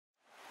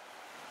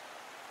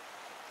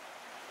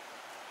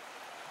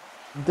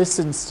This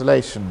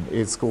installation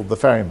is called the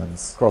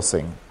Ferryman's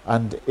Crossing,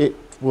 and it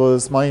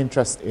was my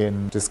interest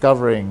in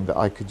discovering that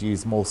I could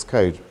use Morse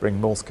code,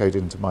 bring Morse code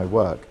into my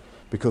work,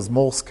 because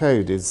Morse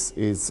code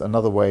is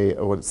another way,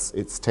 or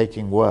it's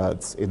taking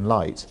words in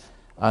light,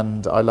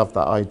 and I love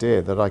that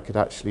idea that I could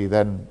actually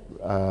then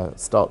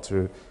start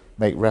to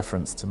make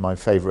reference to my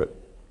favourite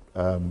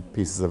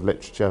pieces of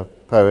literature,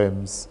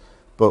 poems,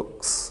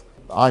 books.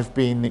 I've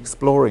been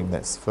exploring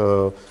this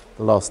for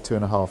the last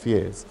 2.5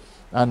 years.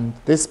 And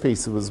this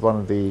piece was one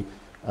of the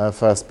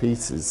first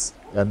pieces,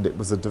 and it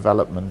was a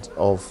development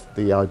of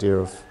the idea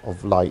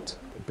of light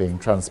being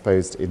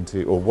transposed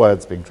into, or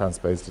words being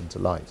transposed into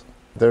light.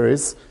 There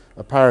is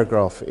a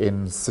paragraph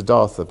in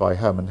Siddhartha by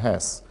Hermann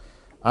Hesse,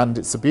 and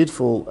it's a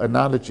beautiful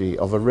analogy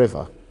of a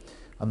river.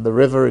 And the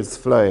river is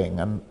flowing,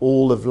 and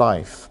all of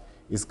life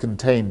is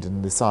contained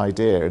in this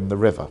idea in the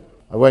river.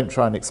 I won't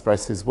try and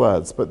express his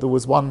words, but there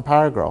was one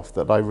paragraph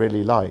that I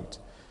really liked.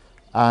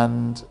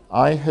 And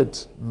I had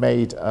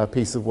made a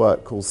piece of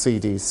work called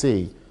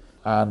CDC,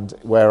 and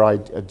where I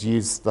had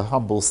used the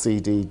humble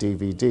CD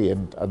DVD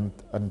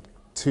and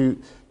to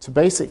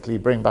basically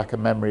bring back a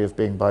memory of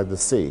being by the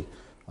sea.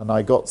 And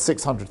I got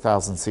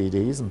 600,000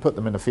 CDs and put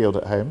them in a field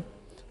at home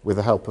with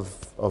the help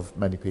of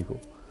many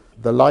people.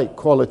 The light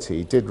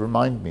quality did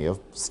remind me of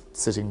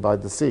sitting by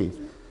the sea.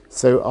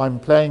 So I'm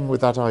playing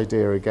with that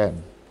idea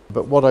again.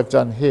 But what I've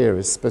done here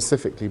is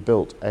specifically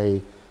built a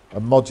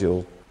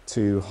module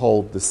to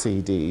hold the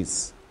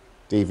CDs,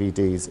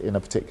 DVDs in a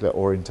particular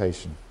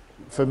orientation.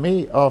 For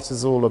me, art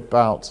is all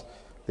about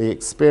the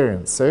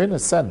experience. So in a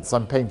sense,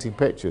 I'm painting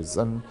pictures,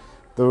 and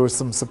there were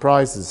some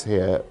surprises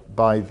here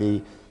by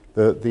the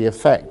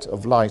effect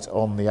of light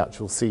on the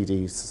actual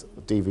CD's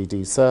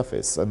DVD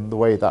surface and the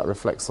way that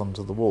reflects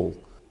onto the wall.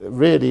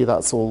 Really,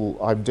 that's all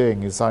I'm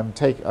doing, is I'm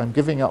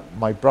giving up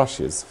my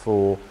brushes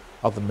for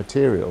other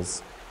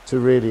materials to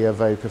really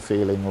evoke a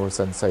feeling or a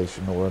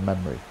sensation or a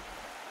memory.